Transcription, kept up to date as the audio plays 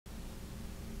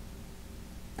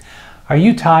Are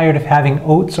you tired of having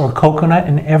oats or coconut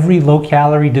in every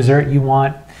low-calorie dessert you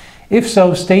want? If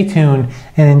so, stay tuned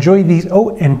and enjoy these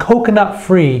oat and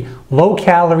coconut-free,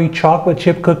 low-calorie chocolate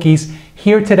chip cookies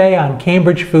here today on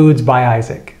Cambridge Foods by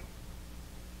Isaac.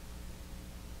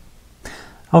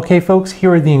 Okay folks,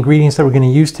 here are the ingredients that we're going to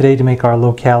use today to make our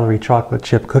low-calorie chocolate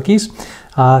chip cookies.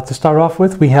 To start off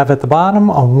with, we have at the bottom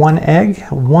one egg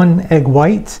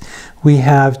white. We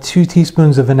have 2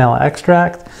 teaspoons of vanilla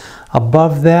extract.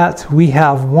 Above that, we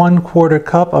have 1/4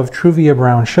 cup of Truvia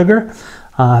brown sugar.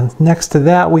 Next to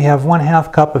that, we have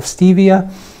 1/2 cup of stevia.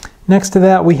 Next to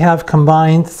that, we have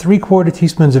combined 3/4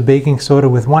 teaspoons of baking soda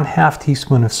with 1/2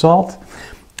 teaspoon of salt.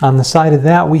 On the side of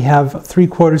that, we have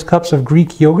 3/4 cups of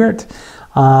Greek yogurt.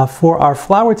 For our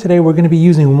flour today, we're going to be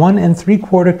using 1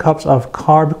 3/4 cups of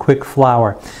carb quick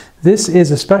flour. This is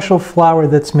a special flour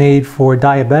that's made for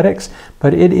diabetics,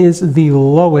 but it is the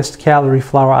lowest calorie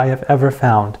flour I have ever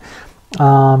found.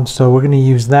 So we're going to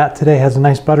use that today. It has a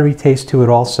nice buttery taste to it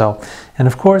also. And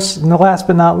of course, last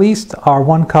but not least, our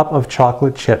 1 cup of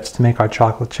chocolate chips to make our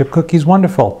chocolate chip cookies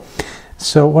wonderful.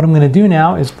 So what I'm going to do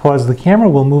now is pause the camera.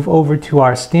 We'll move over to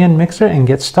our stand mixer and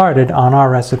get started on our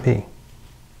recipe.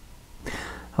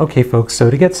 Okay folks,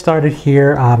 so to get started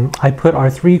here, I put our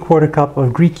 3/4 cup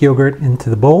of Greek yogurt into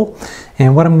the bowl,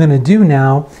 and what I'm going to do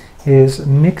now is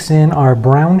mix in our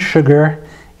brown sugar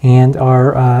and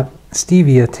our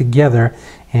stevia together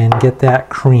and get that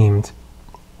creamed.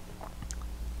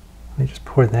 Let me just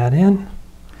pour that in.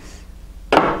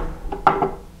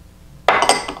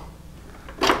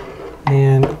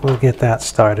 And we'll get that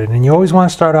started. And you always want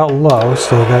to start out low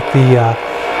so that the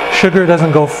sugar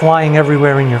doesn't go flying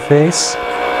everywhere in your face.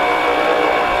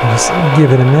 Just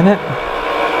give it a minute.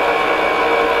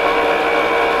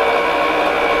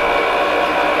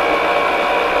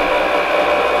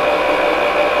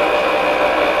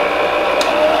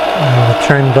 And we'll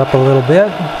turn it up a little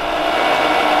bit.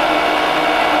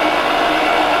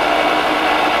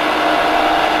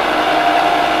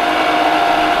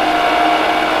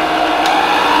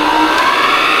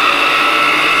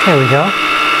 There we go.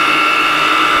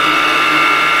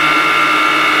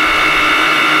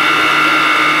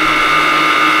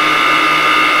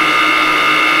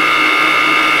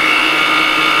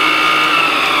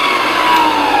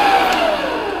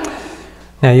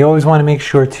 Now you always want to make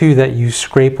sure too that you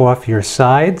scrape off your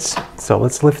sides. So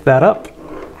let's lift that up.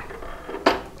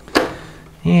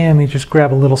 And we just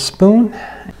grab a little spoon.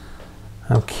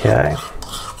 Okay,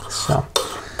 so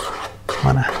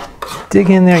want to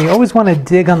dig in there. You always want to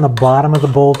dig on the bottom of the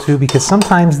bowl too, because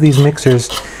sometimes these mixers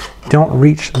don't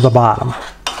reach the bottom.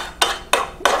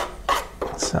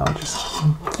 So just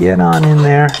get on in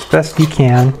there as best you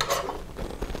can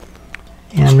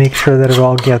and make sure that it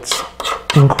all gets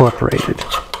incorporated.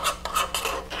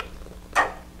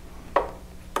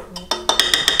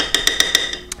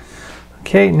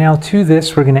 Okay, now to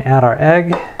this we're going to add our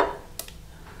egg,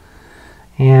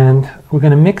 and we're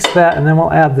going to mix that, and then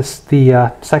we'll add the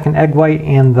second egg white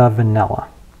and the vanilla.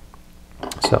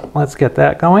 So let's get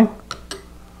that going.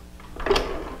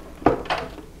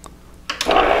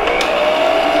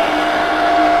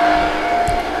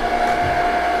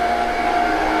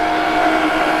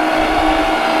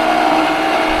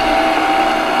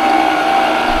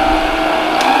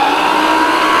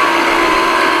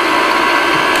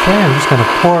 Okay, I'm just going to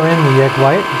pour in the egg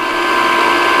white.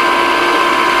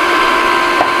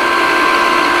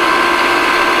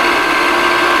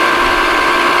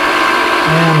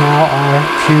 And now our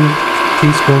 2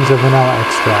 teaspoons of vanilla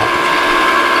extract.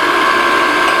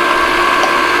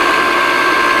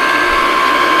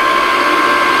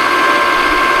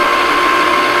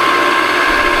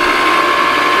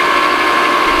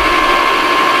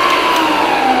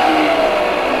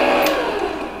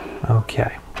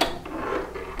 Okay.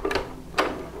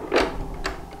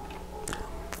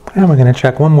 And we're going to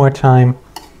check one more time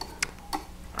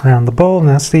around the bowl.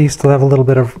 Now see, you still have a little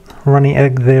bit of runny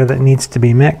egg there that needs to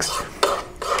be mixed.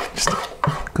 Just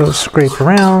go scrape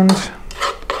around.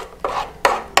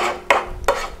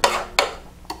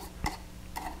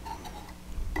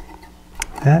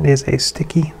 That is a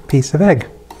sticky piece of egg.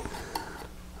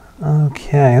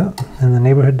 Okay, and the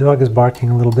neighborhood dog is barking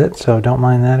a little bit, so don't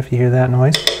mind that if you hear that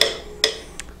noise.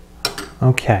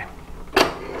 Okay.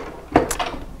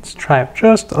 Try it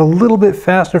just a little bit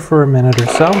faster for a minute or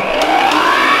so.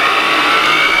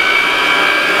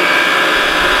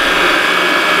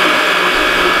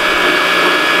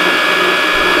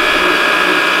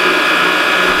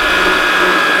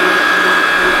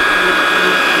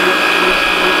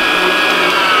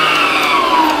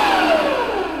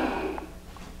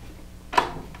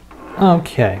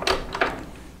 Okay,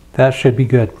 that should be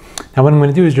good. Now what I'm going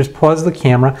to do is just pause the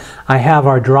camera. I have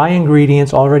our dry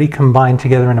ingredients already combined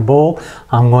together in a bowl.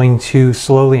 I'm going to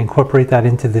slowly incorporate that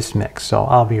into this mix. So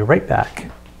I'll be right back.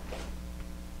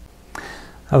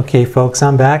 Okay folks,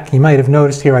 I'm back. You might have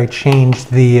noticed here I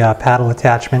changed the paddle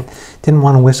attachment. Didn't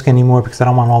want to whisk anymore because I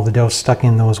don't want all the dough stuck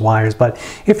in those wires, but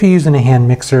if you're using a hand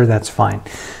mixer, that's fine.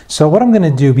 So what I'm going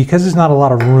to do, because there's not a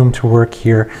lot of room to work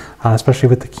here, especially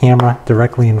with the camera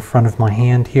directly in front of my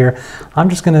hand here, I'm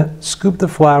just going to scoop the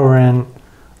flour in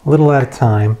a little at a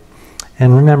time.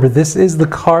 And remember, this is the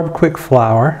Carb Quick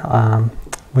flour,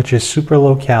 which is super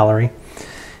low calorie.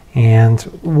 And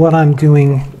what I'm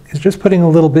doing is just putting a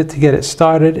little bit to get it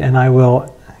started, and I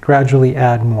will gradually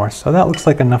add more. So that looks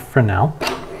like enough for now.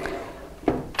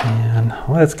 And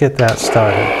let's get that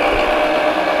started.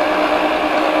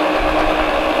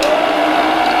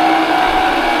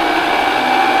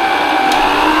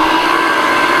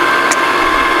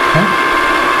 Okay.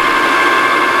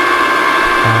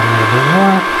 Add a little bit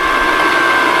more.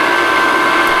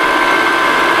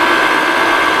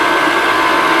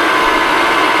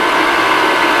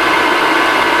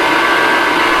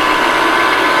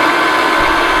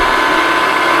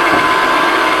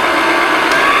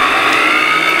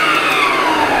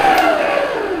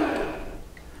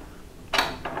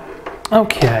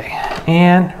 Okay,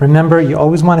 and remember, you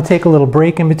always want to take a little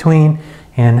break in between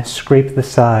and scrape the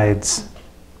sides.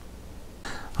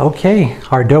 Okay,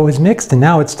 our dough is mixed, and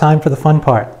now it's time for the fun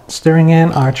part, stirring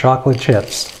in our chocolate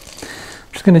chips.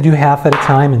 I'm just going to do half at a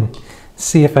time and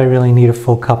see if I really need a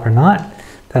full cup or not.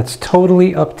 That's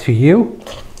totally up to you.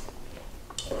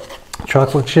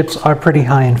 Chocolate chips are pretty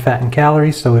high in fat and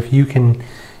calories, so if you can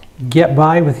get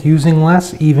by with using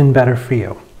less, even better for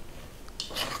you.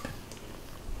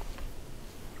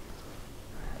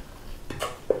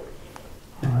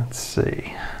 Let's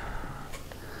see.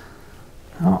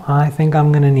 Oh, I think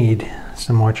I'm going to need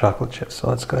some more chocolate chips, so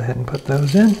let's go ahead and put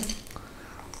those in.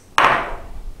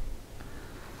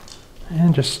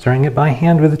 And just stirring it by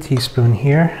hand with a teaspoon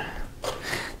here.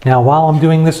 Now while I'm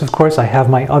doing this, of course, I have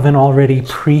my oven already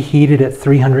preheated at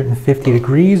 350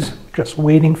 degrees, just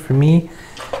waiting for me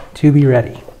to be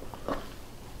ready.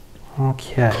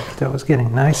 Okay, dough is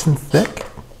getting nice and thick.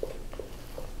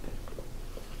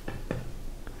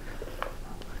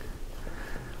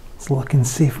 Let's look and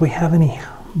see if we have any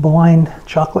blind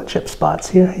chocolate chip spots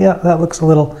here. Yeah, that looks a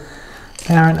little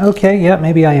barren. Okay, yeah,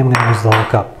 maybe I am going to use the whole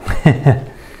cup.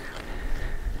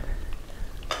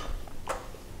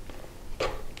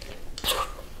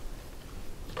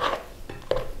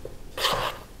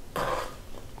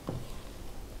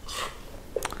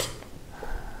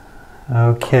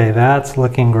 Okay, that's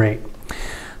looking great.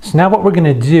 So now what we're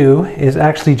going to do is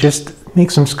actually just make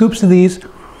some scoops of these.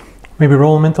 Maybe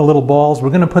roll them into little balls. We're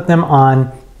going to put them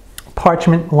on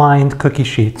parchment lined cookie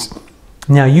sheets.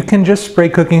 Now you can just spray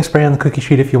cooking spray on the cookie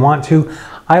sheet if you want to.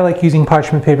 I like using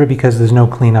parchment paper because there's no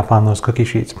cleanup on those cookie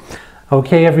sheets.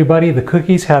 Okay everybody, the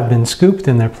cookies have been scooped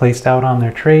and they're placed out on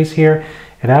their trays here.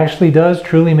 It actually does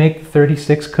truly make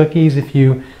 36 cookies if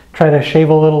you try to shave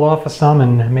a little off of some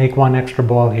and make one extra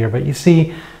ball here. But you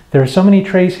see, there are so many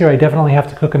trays here, I definitely have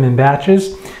to cook them in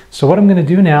batches. So what I'm going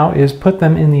to do now is put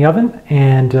them in the oven,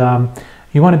 and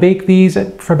you want to bake these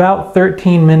for about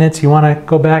 13 minutes. You want to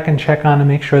go back and check on them,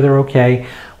 make sure they're okay.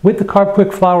 With the Carb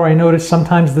Quick flour, I noticed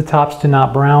sometimes the tops do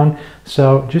not brown.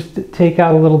 So just take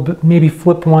out a little bit, maybe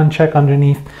flip one, check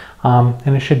underneath,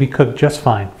 and it should be cooked just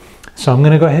fine. So I'm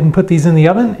going to go ahead and put these in the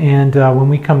oven, and when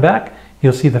we come back,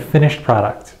 you'll see the finished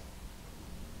product.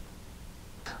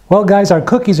 Well guys, our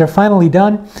cookies are finally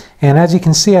done, and as you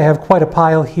can see I have quite a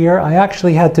pile here. I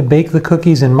actually had to bake the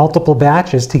cookies in multiple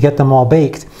batches to get them all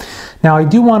baked. Now I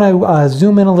do want to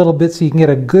zoom in a little bit so you can get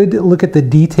a good look at the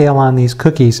detail on these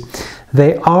cookies.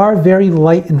 They are very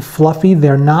light and fluffy.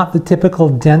 They're not the typical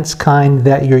dense kind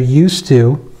that you're used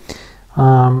to.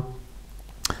 I'm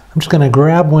just going to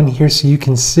grab one here so you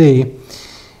can see.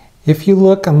 If you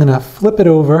look, I'm going to flip it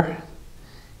over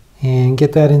and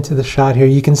get that into the shot here.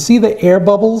 You can see the air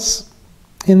bubbles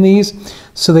in these.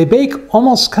 So they bake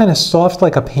almost kind of soft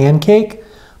like a pancake,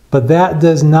 but that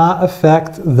does not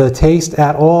affect the taste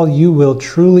at all. You will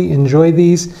truly enjoy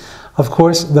these. Of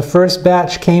course, the first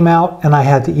batch came out and I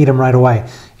had to eat them right away.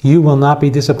 You will not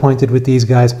be disappointed with these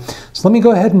guys. So let me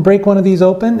go ahead and break one of these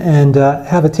open and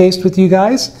have a taste with you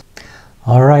guys.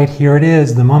 All right, here it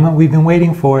is, the moment we've been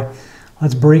waiting for.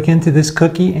 Let's break into this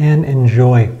cookie and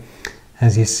enjoy.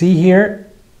 As you see here,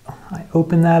 I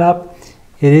open that up.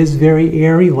 It is very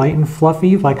airy, light and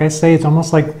fluffy. Like I say, it's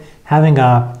almost like having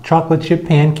a chocolate chip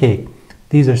pancake.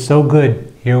 These are so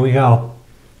good. Here we go.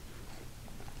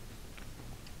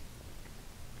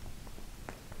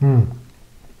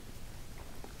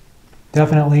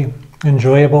 Definitely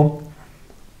enjoyable.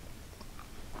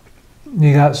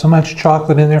 You got so much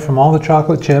chocolate in there from all the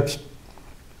chocolate chips.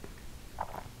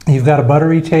 You've got a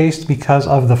buttery taste because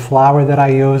of the flour that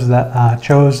I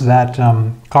chose. That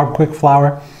Carb Quick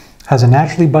flour has a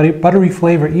naturally buttery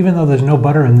flavor, even though there's no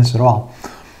butter in this at all.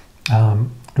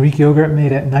 Greek yogurt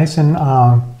made it nice and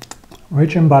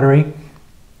rich and buttery.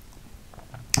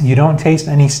 You don't taste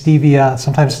any stevia.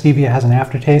 Sometimes stevia has an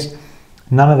aftertaste.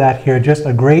 None of that here. Just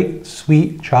a great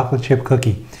sweet chocolate chip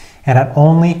cookie. And at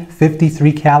only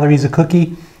 53 calories a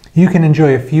cookie, you can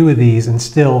enjoy a few of these and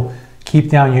still keep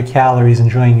down your calories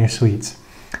enjoying your sweets.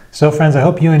 So friends, I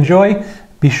hope you enjoy.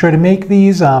 Be sure to make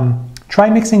these. Try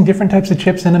mixing different types of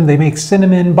chips in them. They make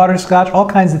cinnamon, butterscotch, all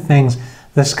kinds of things.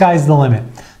 The sky's the limit.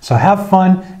 So have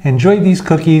fun, enjoy these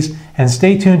cookies, and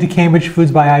stay tuned to Cambridge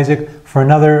Foods by Isaac for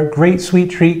another great sweet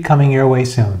treat coming your way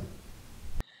soon.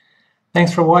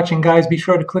 Thanks for watching, guys. Be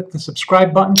sure to click the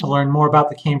subscribe button to learn more about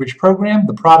the Cambridge program,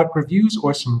 the product reviews,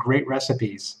 or some great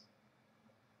recipes.